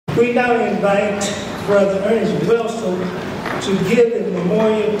We now invite Brother Ernest Wilson to give a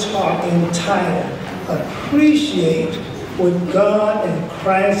memorial talk entitled, Appreciate What God and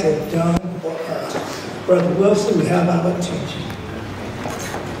Christ Have Done for Us. Brother Wilson, we have our attention.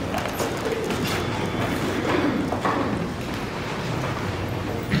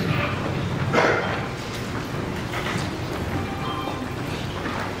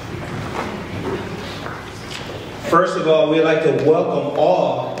 First of all, we'd like to welcome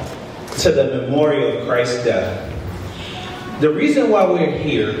all to the memorial of Christ's death. The reason why we're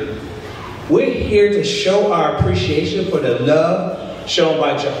here to show our appreciation for the love shown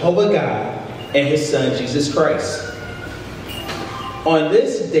by Jehovah God and His Son, Jesus Christ. On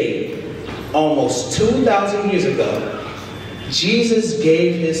this date, almost 2,000 years ago, Jesus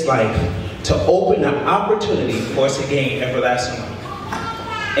gave His life to open an opportunity for us to gain everlasting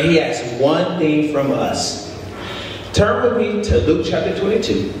life. And He asks one thing from us. Turn with me to Luke chapter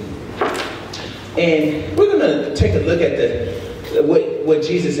 22. And we're going to take a look at what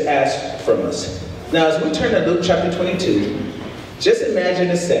Jesus asked from us. Now, as we turn to Luke chapter 22, just imagine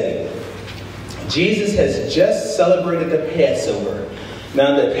the setting. Jesus has just celebrated the Passover.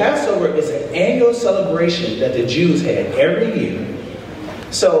 Now, the Passover is an annual celebration that the Jews had every year.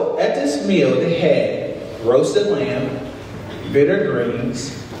 So, at this meal, they had roasted lamb, bitter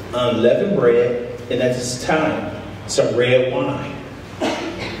greens, unleavened bread, and at this time, some red wine.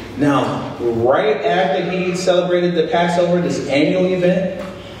 Now, right after he celebrated the Passover, this annual event,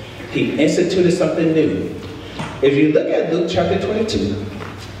 he instituted something new. If you look at Luke chapter 22,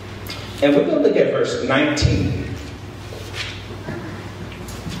 and we're going to look at verse 19.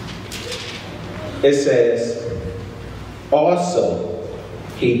 It says, also,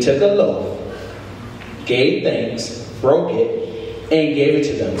 he took a loaf, gave thanks, broke it, and gave it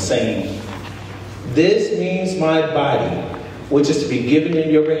to them, saying, this means my body, which is to be given in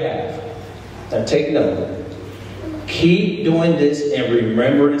your behalf. Now take note. Keep doing this in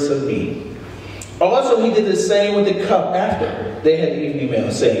remembrance of me. Also, he did the same with the cup after they had the evening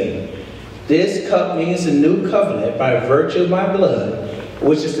meal, saying, this cup means the new covenant by virtue of my blood,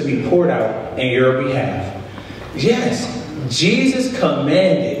 which is to be poured out in your behalf. Yes, Jesus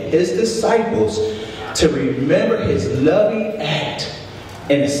commanded his disciples to remember his loving act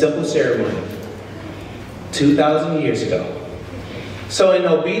in a simple ceremony 2,000 years ago. So in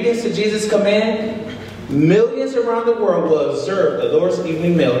obedience to Jesus' command, millions around the world will observe the Lord's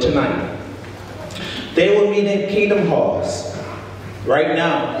evening meal tonight. They will meet in kingdom halls. Right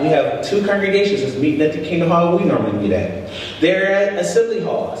now, we have 2 congregations that's meeting at the kingdom hall we normally meet at. They're at assembly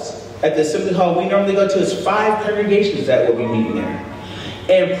halls. At the assembly hall we normally go to, is 5 congregations that will be meeting there.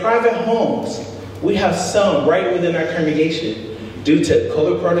 In private homes, we have some right within our congregation. Due to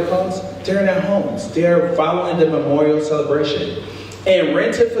COVID protocols, they're in their homes. They're following the memorial celebration. And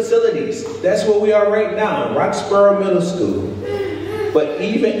rented facilities, that's where we are right now, Roxborough Middle School. But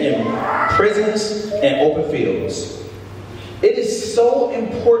even in prisons and open fields. It is so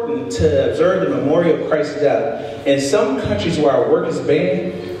important to observe the memorial of Christ's death. In some countries where our work is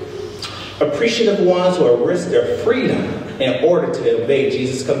banned, appreciative ones will risk their freedom in order to obey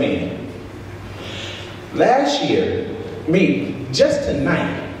Jesus' command. Last year, just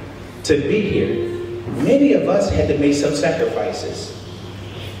tonight, to be here, many of us had to make some sacrifices.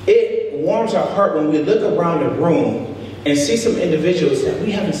 It warms our heart when we look around the room and see some individuals that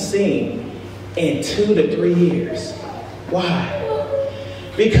we haven't seen in 2 to 3 years. Why?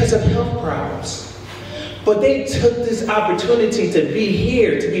 Because of health problems. But they took this opportunity to be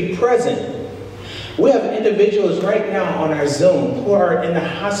here, to be present. We have individuals right now on our Zoom who are in the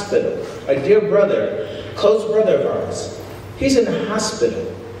hospital. A dear brother, close brother of ours, he's in the hospital.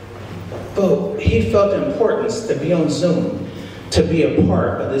 But he felt the importance to be on Zoom, to be a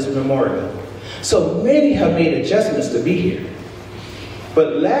part of this memorial. So many have made adjustments to be here.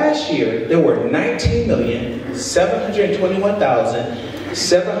 But last year, there were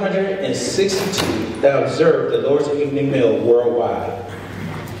 19,721,762 that observed the Lord's evening meal worldwide.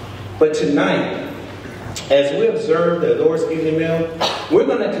 But tonight, as we observe the Lord's evening meal, we're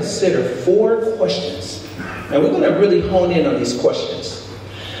going to consider 4 questions. And we're going to really hone in on these questions.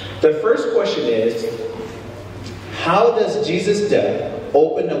 The first question is, how does Jesus' death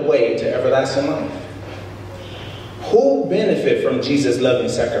open the way to everlasting life? Who benefit from Jesus' loving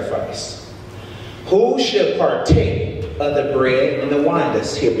sacrifice? Who should partake of the bread and the wine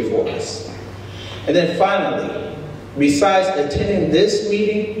that's here before us? And then finally, besides attending this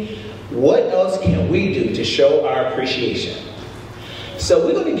meeting, what else can we do to show our appreciation? So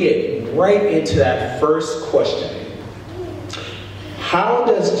we're going to get right into that first question. How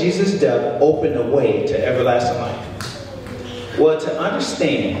does Jesus' death open the way to everlasting life? Well, to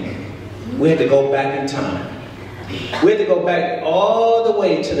understand, we had to go back in time. We had to go back all the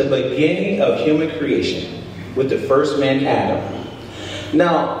way to the beginning of human creation with the first man, Adam.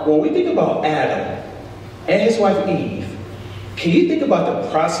 Now, when we think about Adam and his wife Eve, can you think about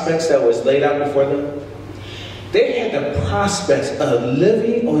the prospects that was laid out before them? They had the prospects of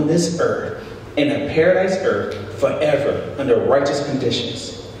living on this earth, in a paradise earth, forever under righteous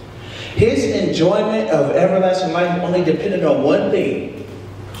conditions. His enjoyment of everlasting life only depended on one thing.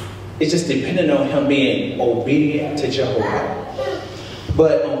 It's just dependent on him being obedient to Jehovah.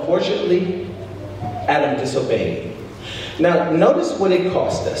 But unfortunately, Adam disobeyed. Now, notice what it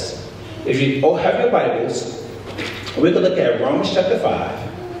cost us. If you have your Bibles, we can look at Romans chapter 5.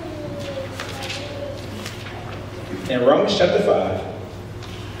 In Romans chapter 5,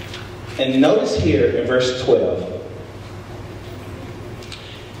 and notice here in verse 12,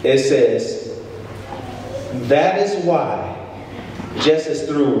 it says, that is why, just as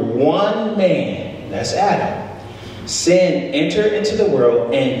through one man, that's Adam, sin entered into the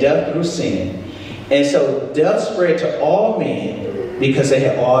world, and death through sin. And so death spread to all men because they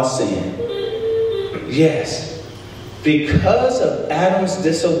had all sinned. Yes, because of Adam's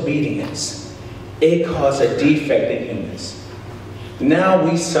disobedience, it caused a defect in humans. Now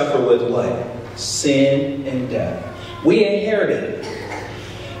we suffer with what? Sin and death. We inherited it.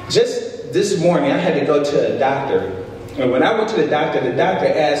 Just this morning, I had to go to a doctor. And when I went to the doctor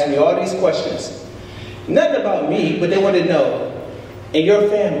asked me all these questions. Nothing about me, but they wanted to know, in your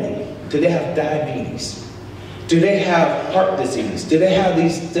family, do they have diabetes? Do they have heart disease? Do they have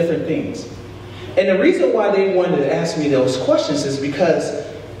these different things? And the reason why they wanted to ask me those questions is because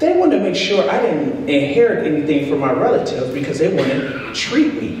they wanted to make sure I didn't inherit anything from my relatives, because they wanted to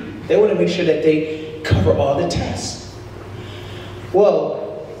treat me. They wanted to make sure that they cover all the tests. Well,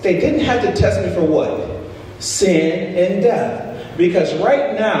 they didn't have to test me for what? Sin and death. Because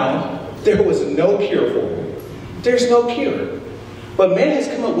right now, there was no cure for it. There's no cure. But man has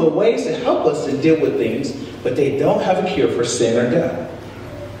come up with ways to help us to deal with things, but they don't have a cure for sin or death.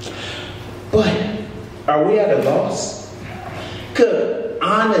 But are we at a loss? Could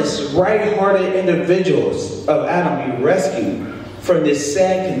honest, right-hearted individuals of Adam be rescued from this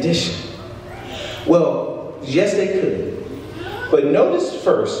sad condition? Well, yes, they could. But notice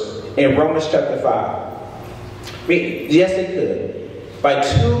first in Romans chapter 5. Yes, they could. By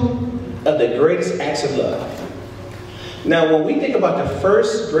two of the greatest acts of love. Now, when we think about the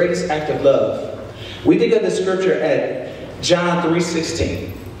first greatest act of love, we think of the scripture at John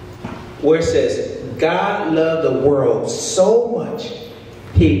 3:16, where it says, God loved the world so much,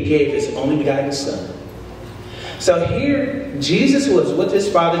 he gave his only begotten son. So here, Jesus was with his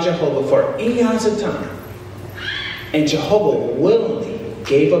father Jehovah for eons of time. And Jehovah willingly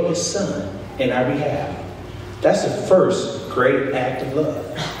gave up his son in our behalf. That's the first great act of love.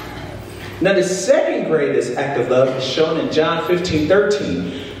 Now, the second greatest act of love is shown in John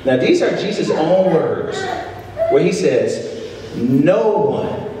 15:13. Now, these are Jesus' own words, where he says, no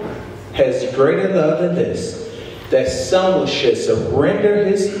one has greater love than this, that someone should surrender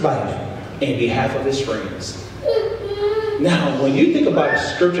his life in behalf of his friends. Now, when you think about a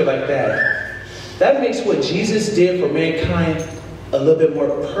scripture like that, that makes what Jesus did for mankind a little bit more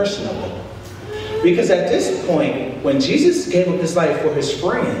personable. Because at this point, when Jesus gave up his life for his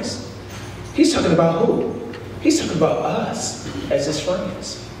friends, he's talking about who? He's talking about us as his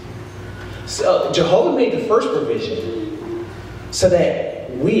friends. So Jehovah made the first provision so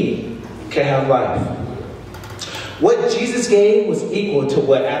that we can have life. What Jesus gave was equal to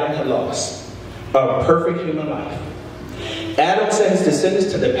what Adam had lost, a perfect human life. Adam sent his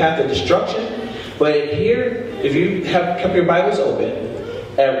descendants to the path of destruction, but here, if you have kept your Bibles open,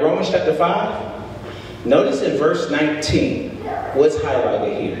 at Romans chapter 5, notice in verse 19 what's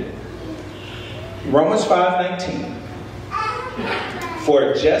highlighted here. Romans 5:19.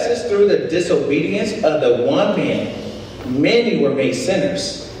 For just as through the disobedience of the one man, many were made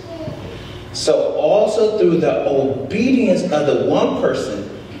sinners, so also through the obedience of the one person,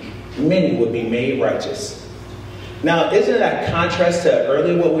 many would be made righteous. Now, isn't that a contrast to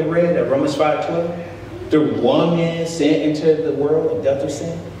earlier what we read at Romans 5:12? Through one man, sin entered the world and death through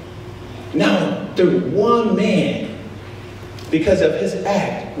sin. Now, through one man, because of his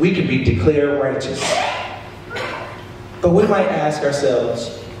act, we could be declared righteous. But we might ask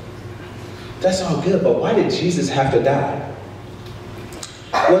ourselves, that's all good, but why did Jesus have to die?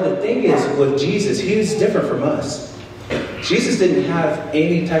 Well, the thing is, with Jesus, he was different from us. Jesus didn't have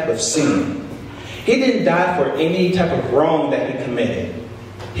any type of sin. He didn't die for any type of wrong that he committed.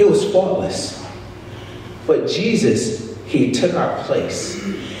 He was faultless. But Jesus, he took our place.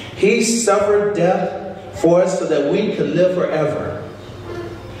 He suffered death for us so that we could live forever.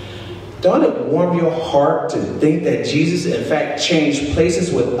 Don't it warm your heart to think that Jesus, in fact, changed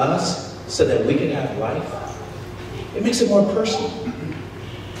places with us so that we can have life? It makes it more personal.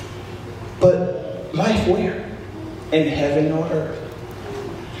 But life where? In heaven or earth?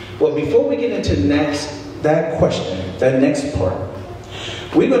 Well, before we get into that question, that next part,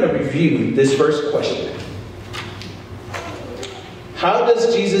 we're going to review this first question. How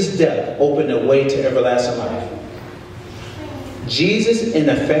does Jesus' death open the way to everlasting life? Jesus, in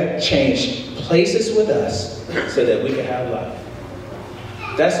effect, changed places with us so that we can have life.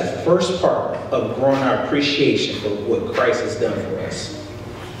 That's the first part of growing our appreciation for what Christ has done for us.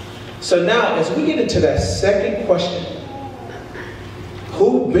 So now, as we get into that second question,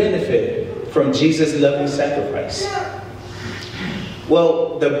 who benefited from Jesus' loving sacrifice?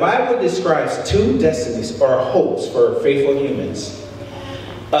 Well, the Bible describes two destinies or hopes for faithful humans.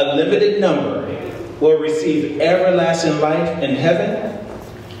 A limited number will receive everlasting life in heaven,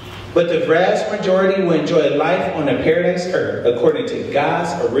 but the vast majority will enjoy life on the paradise earth according to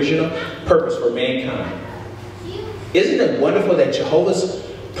God's original purpose for mankind. Isn't it wonderful that Jehovah's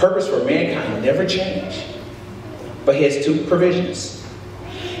purpose for mankind never changed? But he has two provisions.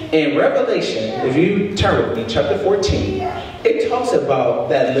 In Revelation, if you turn with me, chapter 14, it talks about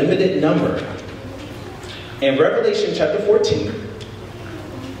that limited number. In Revelation chapter 14,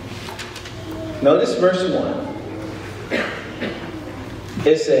 notice verse 1.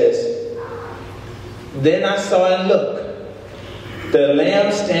 It says, "Then I saw and look, the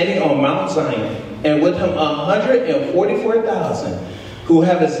Lamb standing on Mount Zion, and with him 144,000, who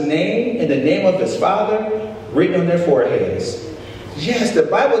have his name and the name of his Father written on their foreheads." Yes, the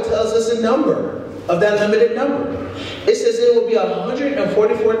Bible tells us a number of that limited number. It says it will be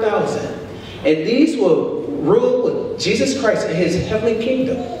 144,000. And these will rule with Jesus Christ in his heavenly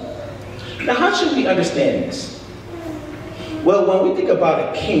kingdom. Now, how should we understand this? Well, when we think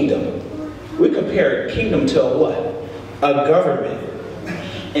about a kingdom, we compare a kingdom to a what? A government.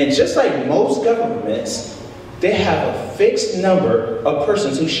 And just like most governments, they have a fixed number of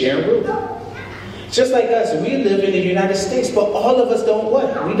persons who share and rule. Just like us, we live in the United States, but all of us don't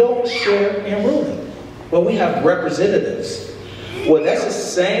what? We don't share in ruling. But we have representatives. Well, that's the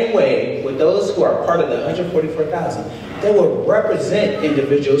same way with those who are part of the 144,000. They will represent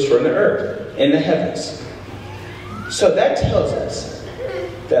individuals from the earth in the heavens. So that tells us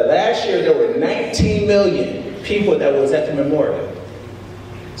that last year there were 19 million people that was at the memorial.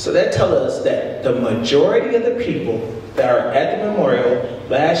 So that tells us that the majority of the people that are at the memorial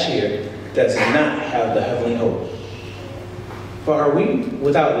last year does not have the heavenly hope. But are we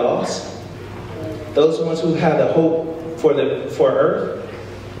without loss? Those ones who have the hope for earth?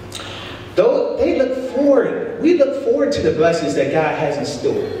 Though they look forward, we look forward to the blessings that God has in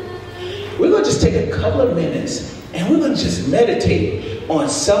store. We're going to just take a couple of minutes and we're going to just meditate on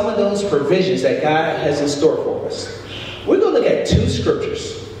some of those provisions that God has in store for us. We're going to look at two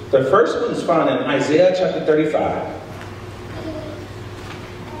scriptures. The first one is found in Isaiah chapter 35.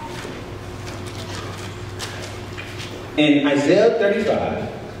 In Isaiah 35,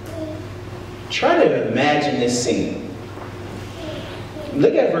 try to imagine this scene.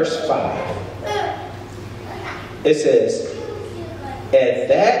 Look at verse 5. It says, "At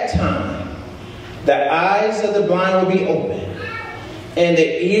that time, the eyes of the blind will be opened, and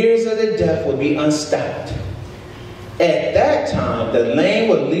the ears of the deaf will be unstopped. At that time, the lame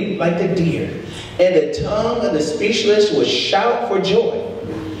will leap like the deer, and the tongue of the speechless will shout for joy.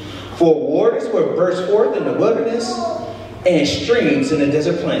 For waters will burst forth in the wilderness, and streams in the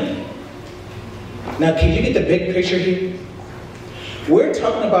desert plain." Now, can you get the big picture here? We're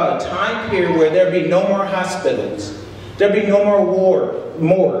talking about a time period where there'll be no more hospitals. There'll be no more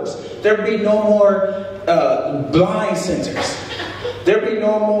morgues. There'll be no more blind centers. There'll be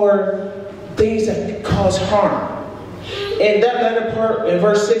no more things that cause harm. And that latter part in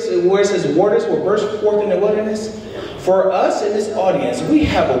verse 6, where it says waters will burst forth in the wilderness, for us in this audience, we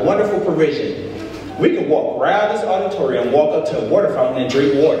have a wonderful provision. We can walk right out of this auditorium, walk up to a water fountain and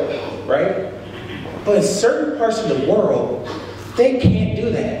drink water, right? But in certain parts of the world, they can't do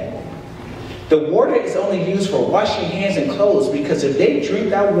that. The water is only used for washing hands and clothes, because if they drink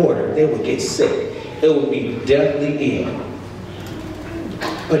that water, they will get sick. It will be deathly ill.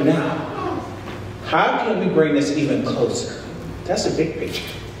 But now, how can we bring this even closer? That's a big picture.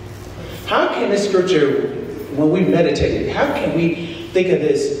 How can this scripture, when we meditate it, how can we think of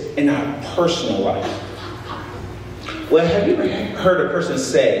this in our personal life? Well, have you ever heard a person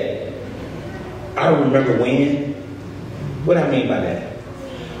say, "I remember when"? What do I mean by that?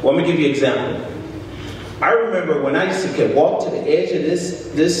 Well, let me give you an example. I remember when I used to walk to the edge of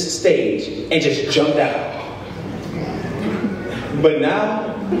this stage and just jumped out. But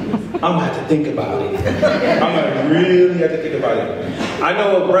now, I'm going to have to think about it. I'm going to really have to think about it. I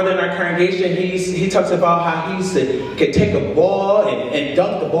know a brother in our congregation, he talks about how he could take a ball and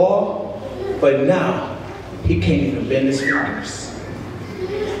dunk the ball, but now he can't even bend his fingers.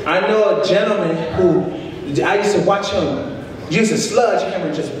 I know a gentleman who, I used to watch him use a sludge hammer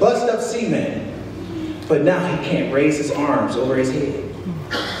and just bust up cement, but now he can't raise his arms over his head.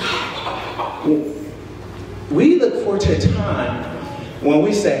 We look forward to a time when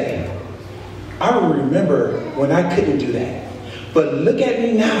we say, I remember when I couldn't do that. But look at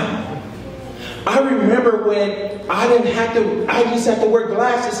me now. I remember when I used to have to wear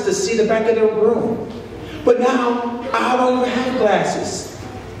glasses to see the back of the room. But now I don't even have glasses.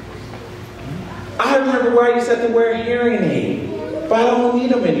 I remember where I used to have to wear a hearing aid, but I don't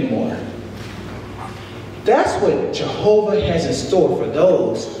need them anymore. That's what Jehovah has in store for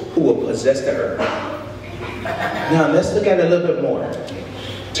those who will possess the earth. Now let's look at it a little bit more.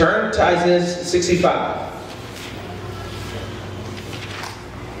 Turn to Isaiah 65.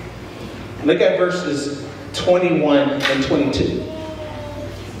 Look at verses 21 and 22.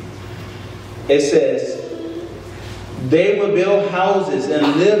 It says, they will build houses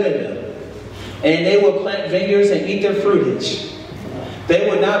and live in them, and they will plant vineyards and eat their fruitage. They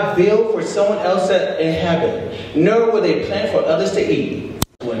will not build for someone else to inhabit, nor will they plant for others to eat,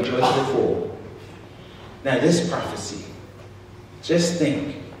 to enjoy to the full. Now this prophecy, just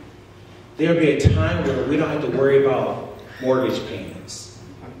think, there'll be a time where we don't have to worry about mortgage payments,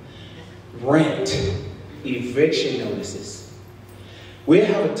 rent, eviction notices. We'll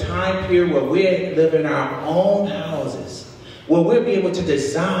have a time period where we'll live in our own houses, where we'll be able to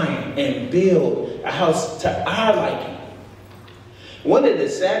design and build a house to our liking. One of the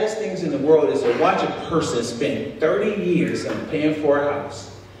saddest things in the world is to watch a person spend 30 years on paying for a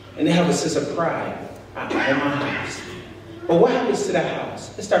house, and they have a sense of pride. I own my house. But what happens to that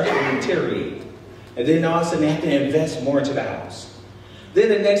house? It starts to deteriorate. And then all of a sudden they have to invest more into the house. Then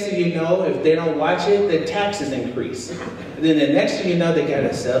the next thing you know, if they don't watch it, the taxes increase. And then the next thing you know, they got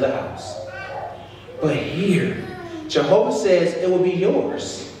to sell the house. But here, Jehovah says it will be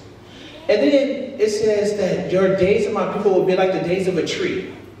yours. And then it says that your days of my people will be like the days of a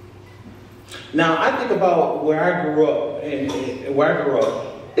tree. Now, I think about where I grew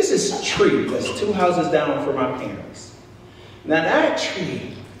up. This is tree that's 2 houses down from my parents. Now that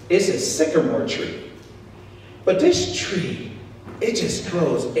tree is a sycamore tree. But this tree, it just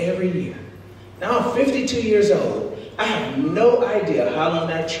grows every year. Now I'm 52 years old. I have no idea how long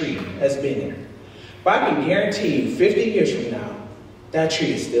that tree has been there. But I can guarantee you 50 years from now, that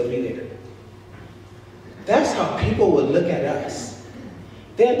tree will still be there. That's how people would look at us.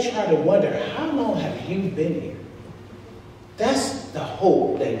 They'll try to wonder, how long have you been here? That's the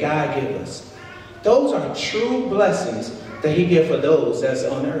hope that God gives us. Those are true blessings that he gives for those that's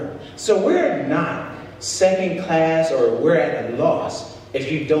on earth. So we're not second class or we're at a loss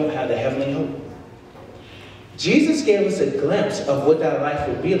if you don't have the heavenly hope. Jesus gave us a glimpse of what that life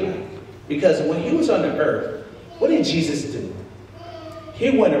would be like. Because when he was on the earth, what did Jesus do?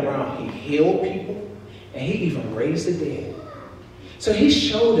 He went around, he healed people, and he even raised the dead. So he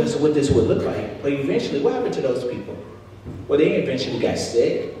showed us what this would look like. But eventually, what happened to those people? Well, they eventually got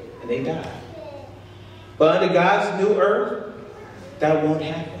sick and they died. But under God's new earth, that won't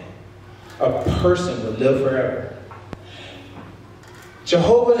happen. A person will live forever.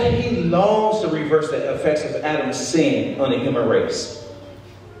 Jehovah, he longs to reverse the effects of Adam's sin on the human race.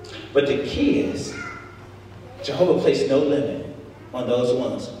 But the key is, Jehovah placed no limit on those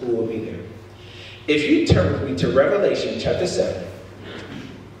ones who will be there. If you turn with me to Revelation chapter 7,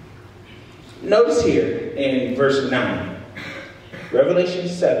 notice here in verse 9. Revelation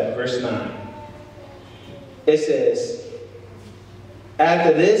 7, verse 9. It says,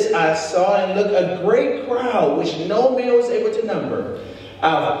 after this I saw and looked a great crowd, which no man was able to number,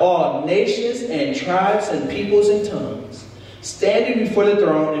 out of all nations and tribes and peoples and tongues, standing before the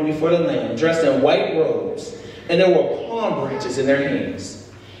throne and before the Lamb, dressed in white robes, and there were palm branches in their hands.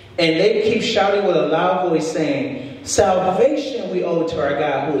 And they keep shouting with a loud voice, saying, salvation we owe to our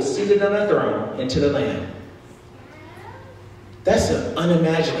God who is seated on the throne and to the Lamb. That's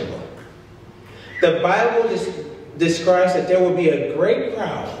unimaginable. The Bible describes that there will be a great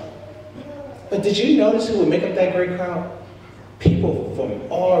crowd. But did you notice who would make up that great crowd? People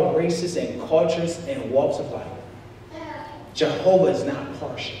from all races and cultures and walks of life. Jehovah is not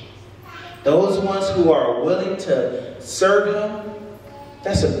partial. Those ones who are willing to serve him,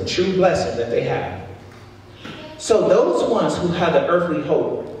 that's a true blessing that they have. So those ones who have the earthly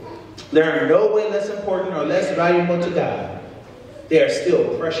hope, they are in no way less important or less valuable to God. They are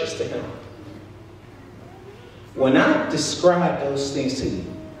still precious to him. When I describe those things to you,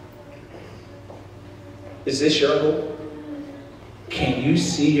 is this your hope? Can you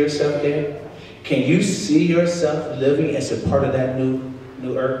see yourself there? Can you see yourself living as a part of that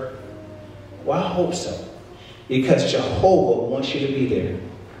new earth? Well, I hope so. Because Jehovah wants you to be there.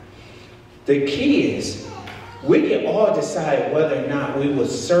 The key is, we can all decide whether or not we will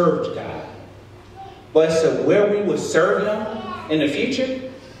serve God. But as to where we will serve Him in the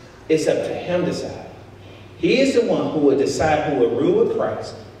future, it's up to Him to decide. He is the one who will decide who will rule with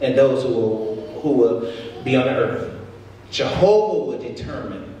Christ and those who will be on the earth. Jehovah will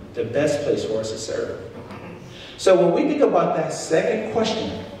determine the best place for us to serve. So when we think about that second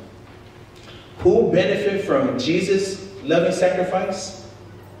question, who benefit from Jesus' loving sacrifice?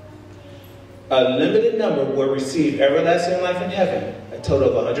 A limited number will receive everlasting life in heaven, a total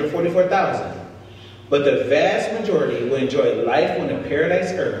of 144,000. But the vast majority will enjoy life on the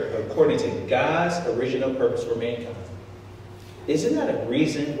paradise earth according to God's original purpose for mankind. Isn't that a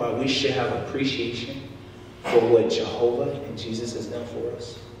reason why we should have appreciation for what Jehovah and Jesus has done for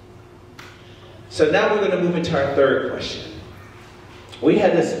us? So now we're going to move into our third question. We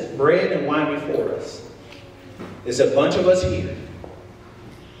had this bread and wine before us. There's a bunch of us here.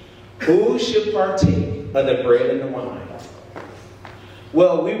 Who should partake of the bread and the wine?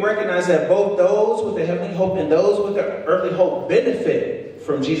 Well, we recognize that both those with the heavenly hope and those with the earthly hope benefit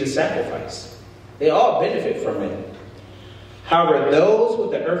from Jesus' sacrifice. They all benefit from it. However, those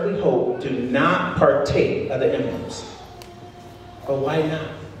with the earthly hope do not partake of the emblems. But why not?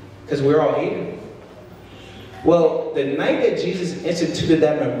 Because we're all here. Well, the night that Jesus instituted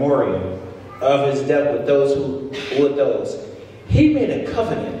that memorial of his death with those, he made a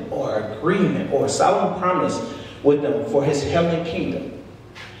covenant or agreement or a solemn promise with them for his heavenly kingdom.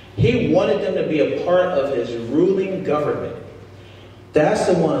 He wanted them to be a part of his ruling government. That's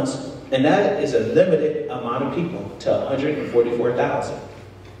the ones, and that is a limited amount of people to 144,000.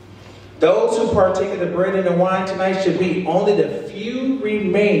 Those who partake of the bread and the wine tonight should be only the few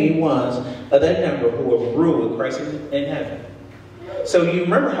remaining ones of that number who will rule with Christ in heaven. So you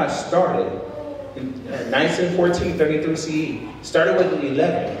remember how it started in 1914, 33 CE. Started with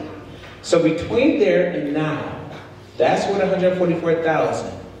 11. So between there and now, that's where the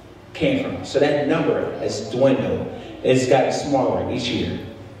 144,000 came from. So that number has dwindled. It's gotten smaller each year.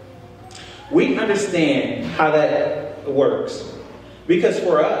 We understand how that works. Because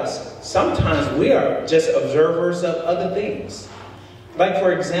for us, sometimes we are just observers of other things. Like,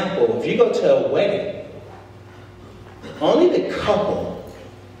 for example, if you go to a wedding, only the couple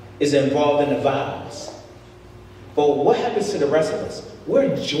is involved in the vows. But what happens to the rest of us?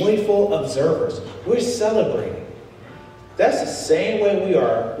 We're joyful observers. We're celebrating. That's the same way we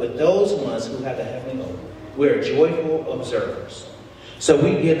are with those ones who have the heavenly hope. We're joyful observers. So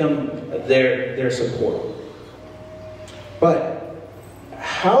we give them their support. But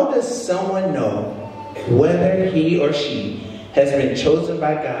how does someone know whether he or she has been chosen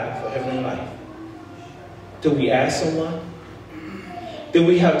by God for heavenly life? Do we ask someone? Do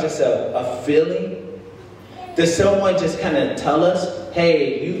we have just a feeling? Does someone just kind of tell us,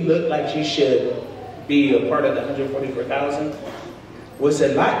 hey, you look like you should be a part of the 144,000? Well, it's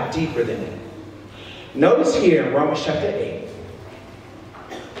a lot deeper than that. Notice here in Romans chapter 8.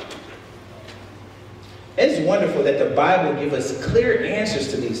 It's wonderful that the Bible gives us clear answers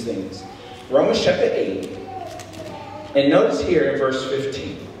to these things. Romans chapter 8. And notice here in verse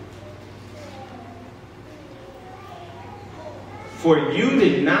 15. For you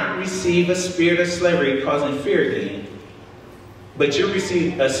did not receive a spirit of slavery causing fear again, but you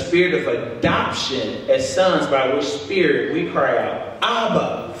received a spirit of adoption as sons, by which spirit we cry out,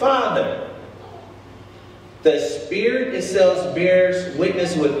 Abba, Father. The Spirit itself bears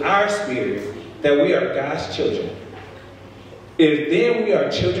witness with our spirit that we are God's children. If then we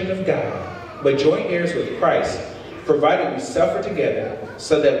are children of God, but joint heirs with Christ, provided we suffer together,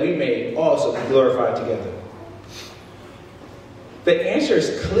 so that we may also be glorified together. The answer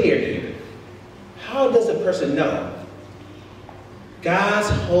is clear here. How does a person know? God's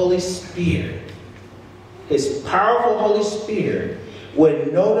Holy Spirit, his powerful Holy Spirit,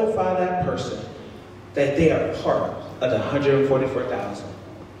 would notify that person that they are part of the 144,000.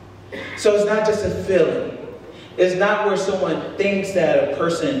 So it's not just a feeling. It's not where someone thinks that a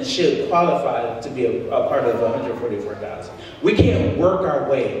person should qualify to be a part of the 144,000. We can't work our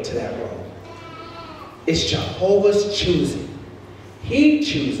way to that role. It's Jehovah's choosing. He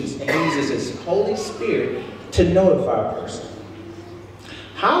chooses and uses his Holy Spirit to notify a person.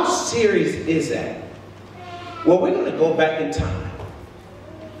 How serious is that? Well, we're going to go back in time.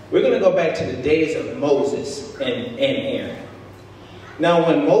 We're going to go back to the days of Moses and Aaron. Now,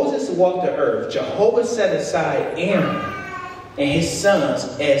 when Moses walked the earth, Jehovah set aside Aaron and his sons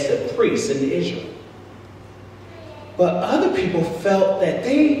as the priests in Israel. But other people felt that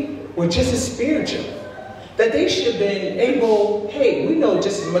they were just as spiritual, that they should have been able, hey, we know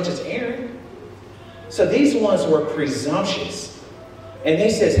just as much as Aaron. So these ones were presumptuous. And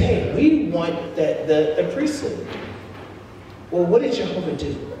they says, hey, we want the priesthood. Well, what did Jehovah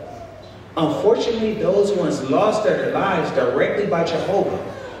do? Unfortunately, those ones lost their lives directly by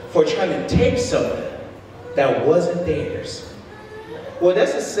Jehovah for trying to take something that wasn't theirs. Well,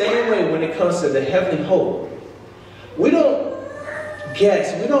 that's the same way when it comes to the heavenly hope. We don't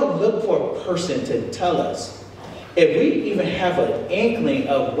guess, we don't look for a person to tell us. If we even have an inkling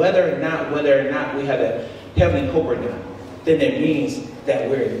of whether or not we have a heavenly hope or not, then it means that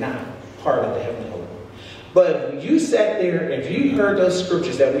we're not part of the heavenly hope. But if you sat there, if you heard those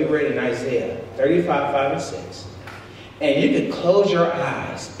scriptures that we read in Isaiah 35, 5, and 6, and you could close your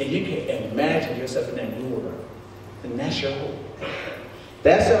eyes and you can imagine yourself in that new world, then that's your hope.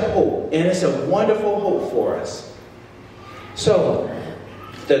 That's a hope, and it's a wonderful hope for us. So,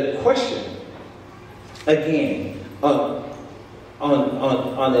 the question, again, on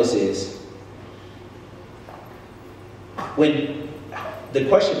this is, when the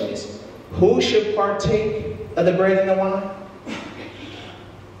question is, who should partake of the bread and the wine?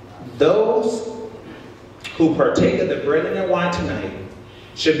 Those who partake of the bread and the wine tonight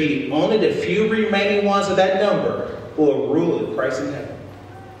should be only the few remaining ones of that number who will rule with Christ in heaven.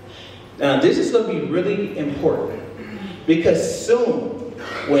 Now, this is going to be really important, because soon,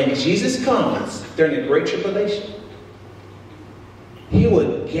 when Jesus comes during the Great Tribulation, he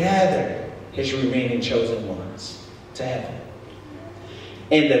will gather his remaining chosen ones to heaven.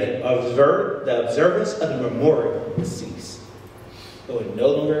 And the observance of the memorial will cease. It will no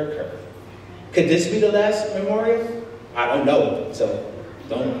longer occur. Could this be the last memorial? I don't know. So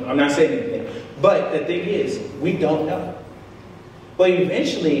I'm not saying anything. But the thing is, we don't know. But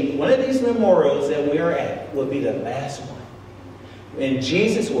eventually, one of these memorials that we are at will be the last one. And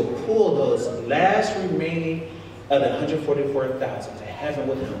Jesus will pull those last remaining of the 144,000 to heaven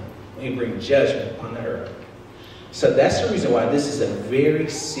with him when he brings judgment upon the earth. So that's the reason why this is a very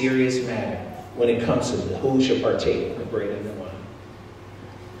serious matter when it comes to who should partake of the bread and the wine.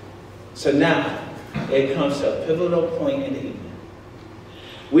 So now, it comes to a pivotal point in the evening.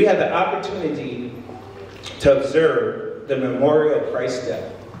 We have the opportunity to observe the memorial of Christ's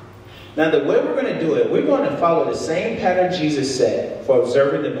death. Now, the way we're going to do it, we're going to follow the same pattern Jesus set for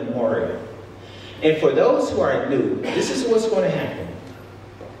observing the memorial. And for those who are new, this is what's going to happen.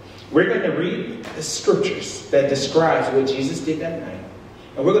 We're going to read the scriptures that describes what Jesus did that night.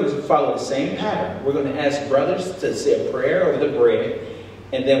 And we're going to follow the same pattern. We're going to ask brothers to say a prayer over the bread,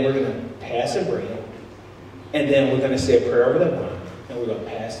 and then we're going to pass the bread, and then we're going to say a prayer over the wine, and we're going to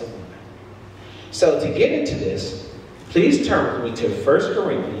pass the wine. So to get into this, please turn with me to 1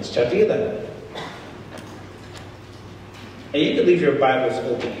 Corinthians chapter 11. And you can leave your Bibles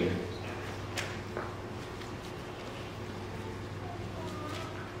open here.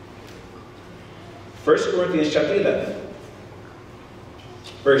 1 Corinthians chapter 11,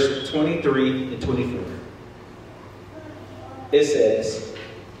 verse 23 and 24. It says,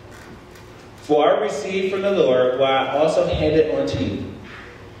 "For I received from the Lord what I also handed unto you,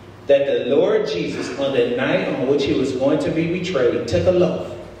 that the Lord Jesus, on the night on which he was going to be betrayed, took a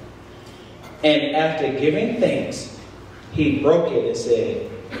loaf. And after giving thanks, he broke it and said,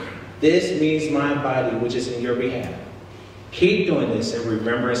 'This means my body, which is in your behalf. Keep doing this in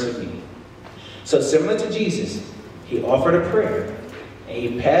remembrance of me.' So similar to Jesus, he offered a prayer, and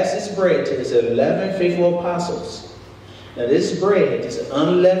he passed this bread to his 11 faithful apostles. Now this bread, this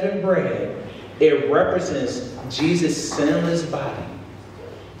unleavened bread, it represents Jesus' sinless body.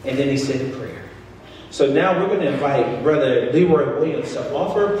 And then he said a prayer. So now we're going to invite Brother Leroy Williams to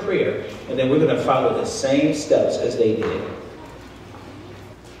offer a prayer, and then we're going to follow the same steps as they did.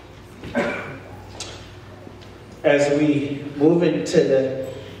 As we move into the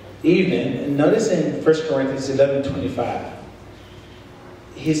evening, notice in 1 Corinthians 11:25,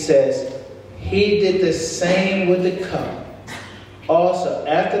 he says, "He did the same with the cup. Also,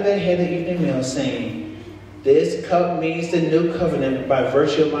 after they had the evening meal, saying, 'This cup means the new covenant by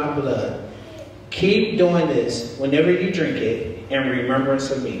virtue of my blood. Keep doing this whenever you drink it in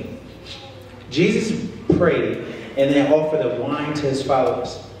remembrance of me.'" Jesus prayed and then offered the wine to his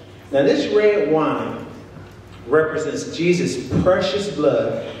followers. Now this red wine represents Jesus' precious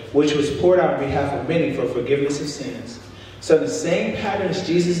blood, which was poured out on behalf of many for forgiveness of sins. So the same patterns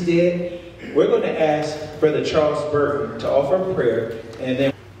Jesus did, we're going to ask Brother Charles Burton to offer a prayer, and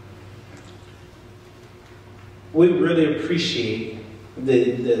then we really appreciate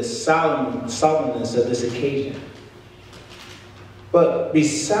the solemnness of this occasion. But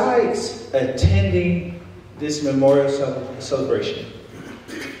besides attending this memorial celebration,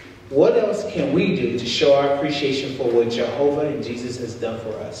 what else can we do to show our appreciation for what Jehovah and Jesus has done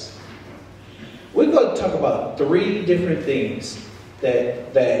for us? We're going to talk about 3 different things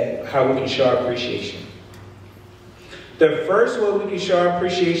that how we can show our appreciation. The first way we can show our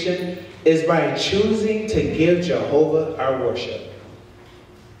appreciation is by choosing to give Jehovah our worship.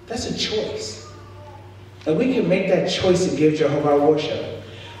 That's a choice. And we can make that choice to give Jehovah our worship.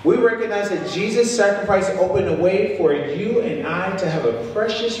 We recognize that Jesus' sacrifice opened a way for you and I to have a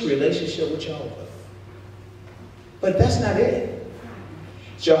precious relationship with Jehovah. But that's not it.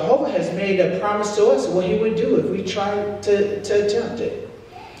 Jehovah has made a promise to us what he would do if we tried to attempt it.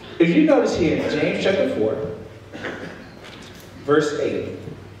 If you notice here in James chapter 4, verse 8,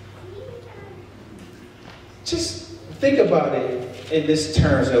 just think about it in this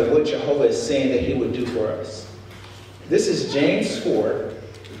terms of what Jehovah is saying that he would do for us. This is James 4,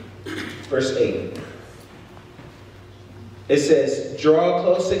 verse 8. It says, draw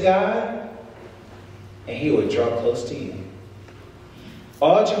close to God, and he will draw close to you.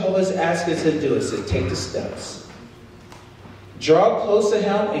 All Jehovah is asking us to do is to take the steps. Draw close to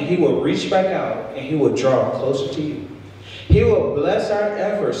him, and he will reach back out, and he will draw closer to you. He will bless our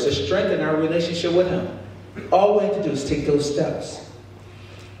efforts to strengthen our relationship with him. All we have to do is take those steps.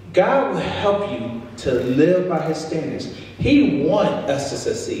 God will help you to live by his standards. He wants us to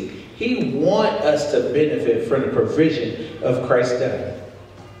succeed. He wants us to benefit from the provision of Christ's death.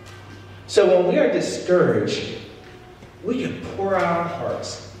 So when we are discouraged, we can pour out our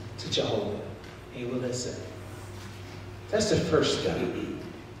hearts to Jehovah. He will listen. That's the first step.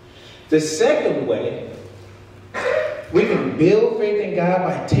 The second way, we can build faith in God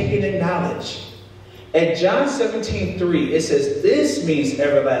by taking in knowledge. At John 17:3, it says, this means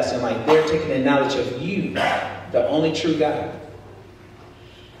everlasting life. They're taking the knowledge of you, the only true God.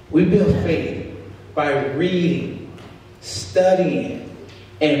 We build faith by reading, studying,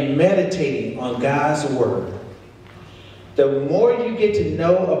 and meditating on God's word. The more you get to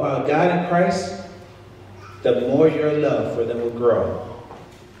know about God and Christ, the more your love for them will grow.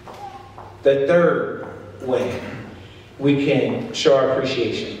 The third way we can show our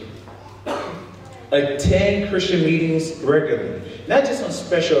appreciation. Attend Christian meetings regularly, not just on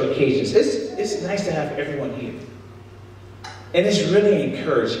special occasions. It's nice to have everyone here. And it's really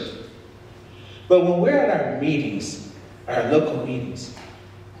encouraging. But when we're at our meetings, our local meetings,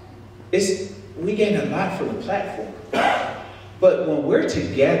 we gain a lot from the platform. But when we're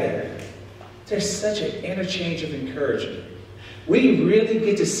together, there's such an interchange of encouragement. We really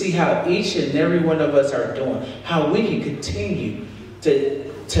get to see how each and every one of us are doing, how we can continue to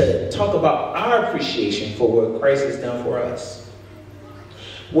talk about our appreciation for what Christ has done for us.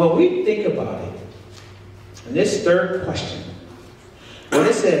 When we think about it, in this third question, when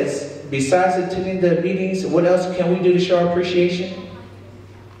it says, besides attending the meetings, what else can we do to show our appreciation?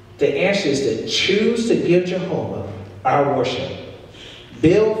 The answer is to choose to give Jehovah our worship,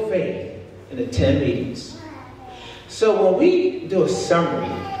 build faith, and attend meetings. So when we do a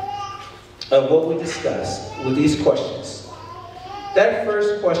summary of what we discussed with these questions, that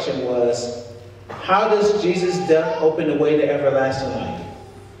first question was, how does Jesus' death open the way to everlasting life?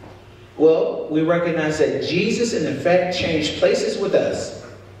 Well, we recognize that Jesus in effect changed places with us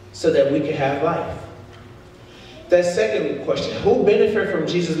so that we can have life. That second question, who benefited from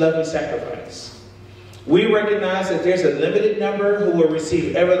Jesus' loving sacrifice? We recognize that there's a limited number who will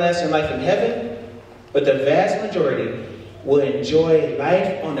receive everlasting life in heaven, but the vast majority will enjoy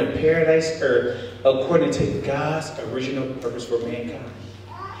life on the paradise earth according to God's original purpose for mankind.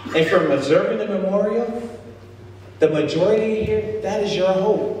 And from observing the memorial, the majority here, that is your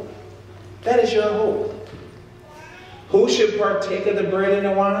hope. That is your hope. Who should partake of the bread and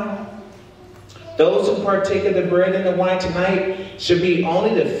the wine? Those who partake of the bread and the wine tonight should be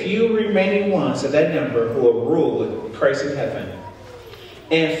only the few remaining ones of that number who will rule with Christ in heaven.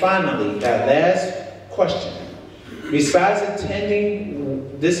 And finally, that last question. Besides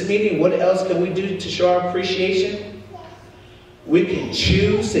attending this meeting, what else can we do to show our appreciation? We can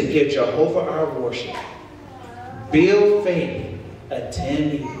choose to give Jehovah our worship, build faith,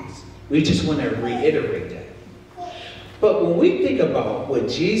 attend meetings. We just want to reiterate that. But when we think about what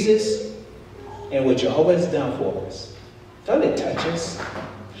Jesus and what Jehovah has done for us, don't it touch us?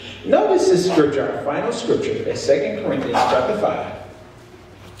 Notice this scripture, our final scripture, in 2 Corinthians chapter 5.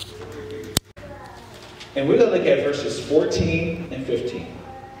 And we're going to look at verses 14 and 15.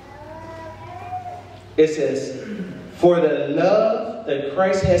 It says, for the love that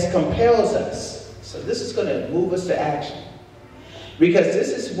Christ has compels us. So this is going to move us to action. Because this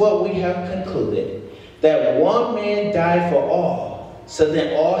is what we have concluded, that one man died for all, so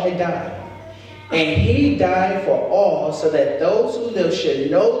that all had died. And he died for all, so that those who live should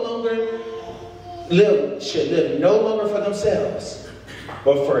live no longer for themselves,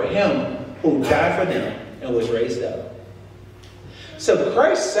 but for him who died for them and was raised up. So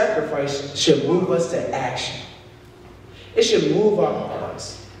Christ's sacrifice should move us to action. It should move our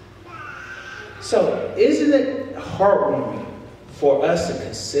hearts. So isn't it heartwarming for us to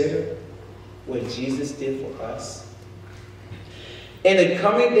consider what Jesus did for us? In the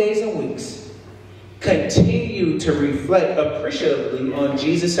coming days and weeks, continue to reflect appreciatively on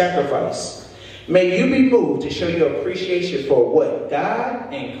Jesus' sacrifice. May you be moved to show your appreciation for what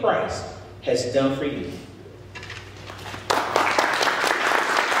God and Christ has done for you.